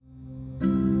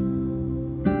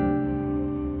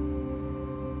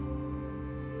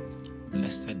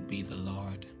Blessed be the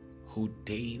Lord, who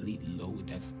daily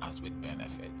loadeth us with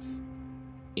benefits,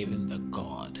 even the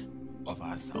God of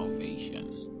our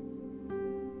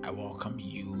salvation. I welcome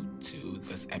you to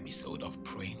this episode of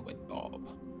Praying with Bob.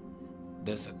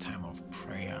 This is a time of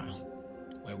prayer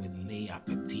where we lay our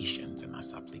petitions and our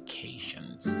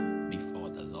supplications before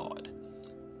the Lord.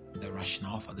 The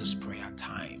rationale for this prayer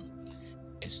time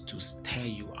is to stir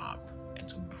you up and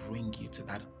to bring you to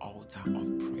that altar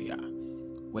of prayer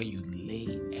where you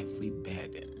lay every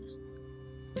burden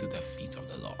to the feet of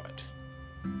the Lord.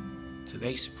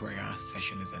 Today's prayer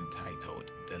session is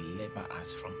entitled, Deliver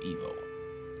Us from Evil.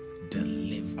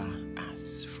 Deliver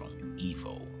us from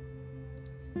evil.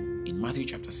 In Matthew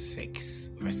chapter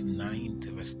 6, verse 9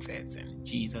 to verse 13,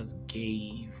 Jesus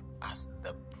gave us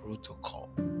the protocol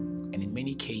and in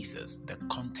many cases the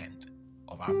content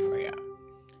of our prayer.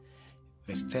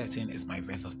 Verse 13 is my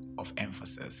verse of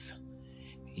emphasis.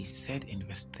 He said in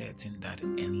verse 13 that,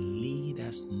 and lead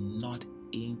us not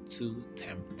into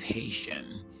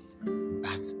temptation,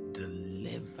 but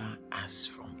deliver us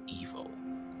from evil.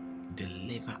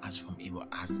 Deliver us from evil.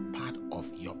 As part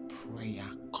of your prayer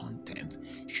content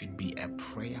should be a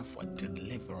prayer for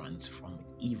deliverance from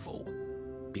evil,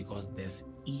 because there's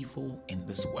evil in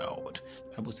this world.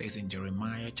 The Bible says in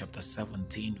Jeremiah chapter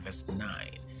 17 verse 9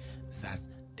 that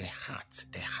the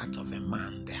heart of a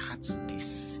man, the heart is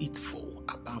deceitful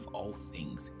above all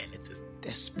things, and it is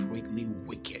desperately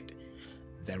wicked.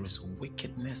 There is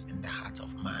wickedness in the heart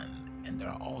of man, and there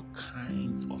are all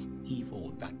kinds of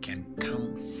evil that can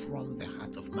come from the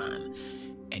heart of man.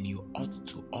 And you ought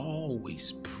to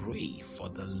always pray for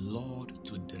the Lord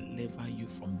to deliver you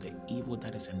from the evil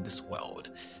that is in this world.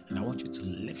 And I want you to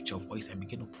lift your voice and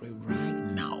begin to pray right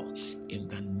now in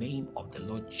the name of the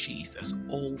Lord Jesus.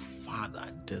 Oh Father,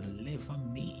 deliver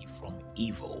me from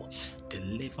evil.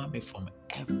 Deliver me from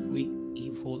every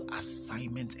evil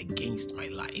assignment against my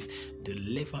life.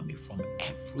 Deliver me from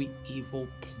every evil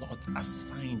plot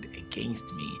assigned against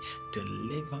me.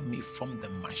 Deliver me from the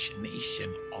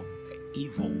machination of the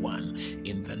evil one.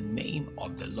 In the name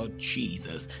of the Lord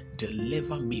Jesus,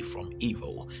 deliver me from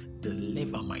evil.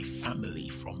 Deliver my family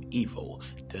from evil.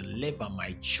 Deliver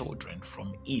my children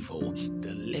from evil.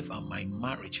 Deliver my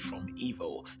marriage from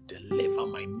evil. Deliver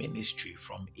my ministry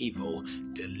from evil.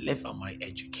 Deliver my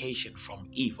education from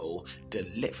evil.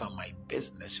 Deliver my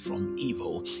business from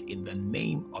evil. In the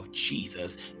name of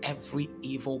Jesus, every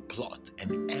evil plot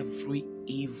and every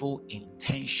evil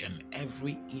intention,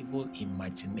 every evil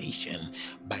imagination,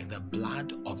 by the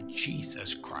blood of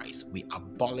Jesus Christ, we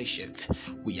abolish it.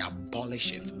 We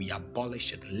abolish it. We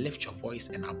abolish it. Lift your voice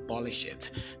and abolish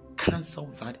it. Cancel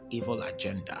that evil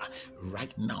agenda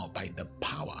right now by the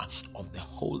power of the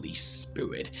Holy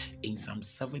Spirit. In Psalm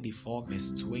 74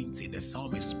 verse 20, the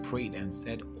psalmist prayed and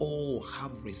said, oh,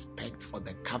 have respect for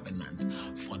the covenant,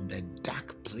 for the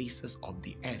dark places of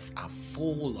the earth are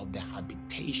full of the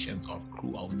habitations of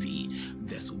cruelty.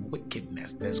 There's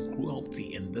wickedness, there's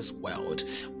cruelty in this world,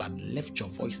 but lift your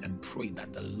voice and pray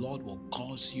that the Lord will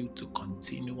cause you to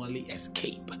continually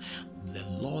escape. The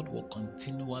Lord will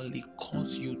continually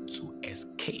cause you to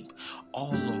escape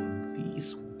all of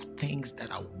these things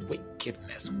that are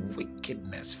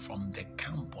wickedness from the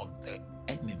camp of the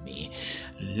enemy.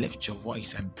 Lift your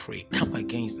voice and pray. Come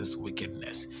against this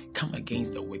wickedness. Come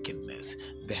against the wickedness,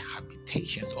 the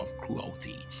habitations of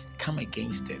cruelty. Come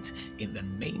against it in the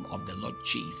name of the Lord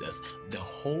Jesus. The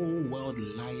whole world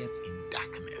lieth in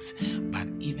darkness, but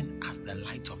even as the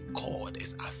light of God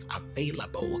is as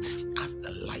available, as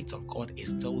the light of God is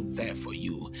still there for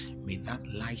you, may that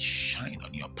light shine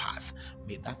on your path.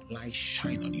 May that light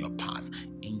shine on your path.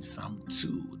 In Psalm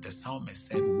 2, the psalmist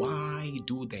said, why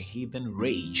do the heathen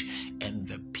rage and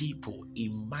the people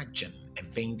imagine a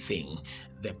vain thing?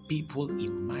 The people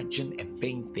imagine a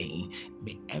vain thing.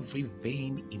 May every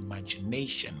vain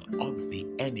imagination of the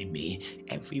enemy,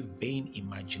 every vain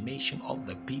imagination of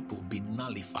the people be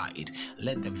nullified.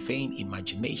 Let the vain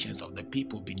imaginations of the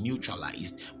people be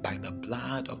neutralized by the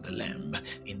blood of the Lamb.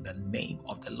 In the name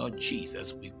of the Lord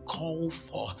Jesus, we call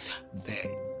for the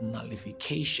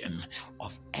nullification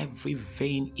of every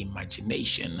vain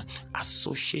imagination.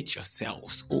 Associate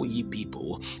yourselves, O ye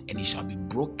people, and it shall be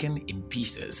broken in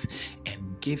pieces.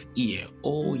 And give ear,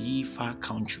 O ye far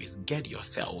countries, get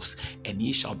yourselves, and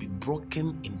ye shall be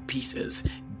broken in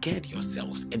pieces. Get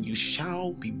yourselves, and you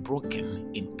shall be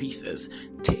broken in pieces.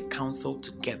 Take counsel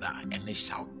together, and it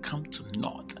shall come to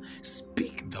naught.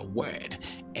 Speak the word,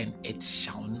 and it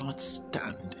shall not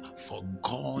stand, for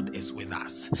God is with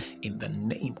us. In the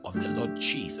name of the Lord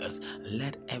Jesus,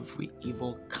 let every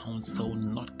evil counsel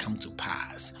not come to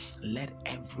pass. Let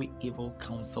every evil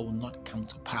counsel not come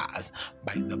to pass.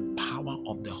 By the power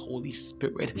of the Holy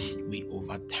Spirit, we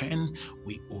overturn,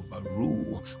 we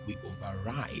overrule, we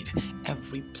override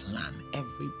every plan,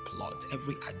 every plot,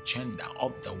 every agenda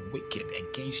of the wicked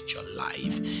against your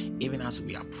life. Even as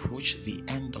we approach the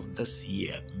end of this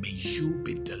year, may you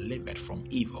be delivered from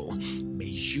evil. May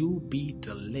you be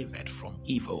delivered from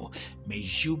evil. May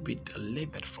you be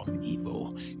delivered from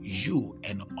evil. You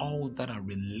and all that are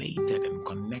related and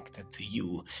connected to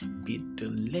you be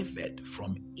delivered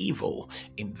from evil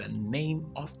in the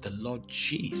name of the Lord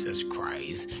Jesus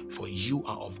Christ. For you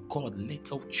are of God,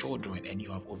 little children, and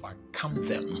you have overcome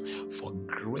them. For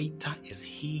greater is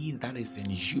he that is in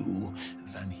you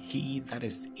than he that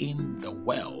is in the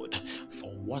world.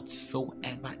 For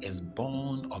whatsoever is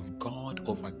born of God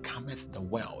overcometh the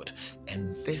world,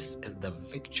 and this is the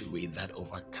victory that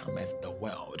overcometh the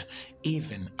world,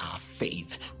 even our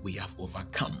faith. We have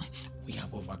overcome, we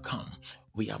have overcome,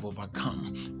 we have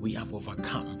overcome, we have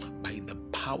overcome by the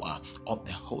power of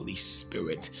the Holy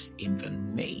Spirit in the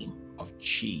name of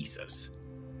Jesus.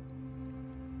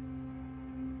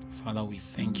 Father, we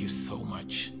thank you so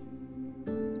much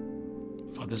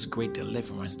for this great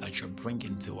deliverance that you're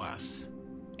bringing to us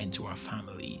and to our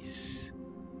families.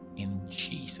 In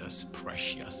Jesus'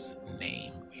 precious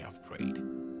name we have prayed.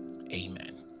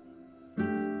 Amen.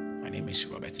 My name is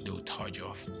Robert Dotojo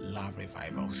of Love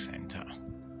Revival Center.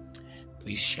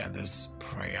 Please share this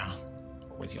prayer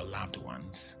with your loved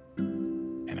ones,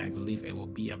 and I believe it will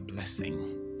be a blessing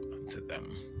unto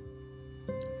them.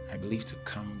 I believe to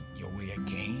come your way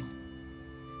again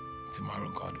tomorrow,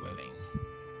 God willing,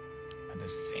 at the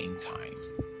same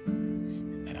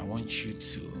time. And I want you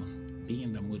to be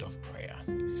in the mood of prayer.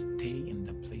 Stay in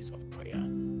the place of prayer.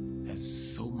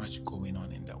 There's so much going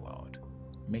on in the world.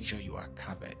 Make sure you are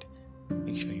covered.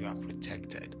 Make sure you are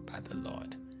protected by the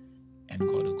Lord. And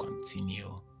God will continue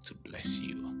to bless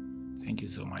you. Thank you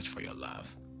so much for your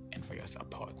love and for your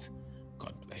support.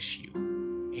 God bless you.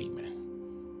 Amen.